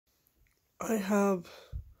I have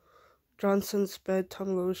Johnson's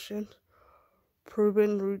Bedtime lotion,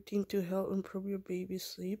 proven routine to help improve your baby's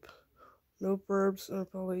sleep. No verbs or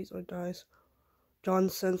phthalates or dyes.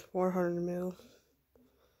 Johnson's 400 ml.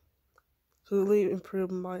 Sleep improve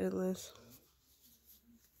mindless.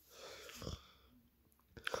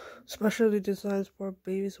 Specially designed for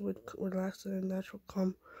babies with relaxed and natural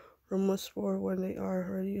calm aromas for when they are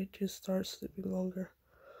ready to start sleeping longer.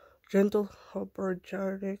 Gentle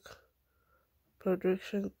hypoallergenic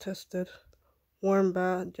prediction tested. Warm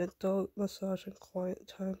bath, gentle massage, and quiet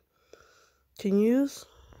time. Can use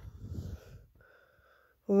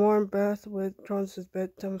a warm bath with Johnson's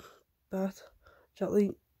Bedtime bath.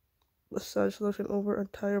 Gently massage lotion over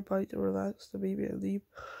entire body to relax the baby and leave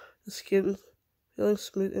the skin feeling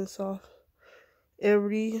smooth and soft.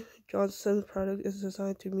 Every Johnson product is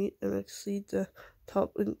designed to meet and exceed the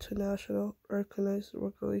top international recognized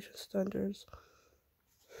regulation standards.